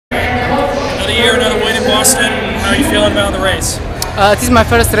the year, another win in Boston. How are you feeling about the race? It is my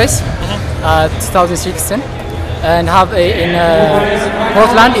first race, 2016, and have in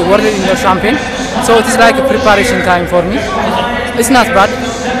Portland a world indoor champion. So it is like a preparation time for me. It's not bad.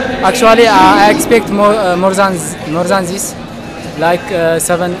 Actually, I expect more than this, like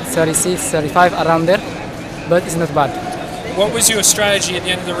 7:36, 35 around there, but it's not bad. What was your strategy at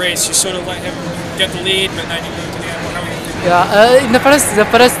the end of the race? You sort of let him get the lead, but then you moved to the end. How were you? Yeah, in the first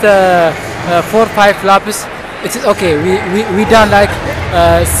 4-5 laps, it's okay. We done like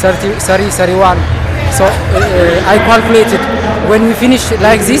 30, 31. So I calculated when we finish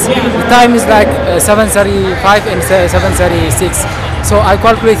like this, the time is like 7:35 and 7:36. So I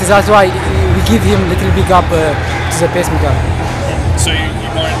calculated that's why we give him little big up to the pacemaker. So you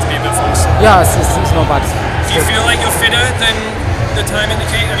wanted to be a bit faster? Yeah, it's not bad. Do you feel like you're fitter than the time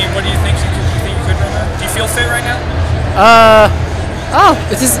indicates? I mean, what do you think you could run that? Do you feel fit right now?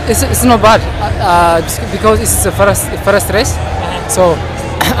 It's not bad because it's the first race. So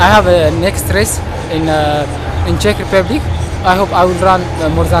I have a next race in Czech Republic. I hope I will run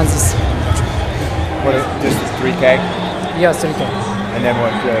more than this. What is just 3K? Yeah, 3K. And then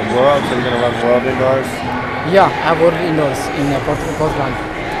what? World? So you're gonna run world indoors? Yeah, I have world indoors in Portland.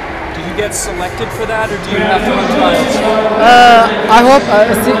 Did you get selected for that, or do you have to run trials? I hope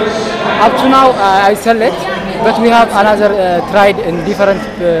still, up to now I select, but we have another tried in different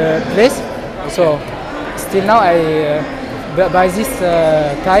place. So still now by this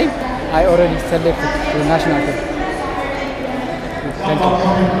time I already selected to the national team. Thank you.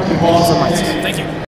 Thank you so much. Thank you.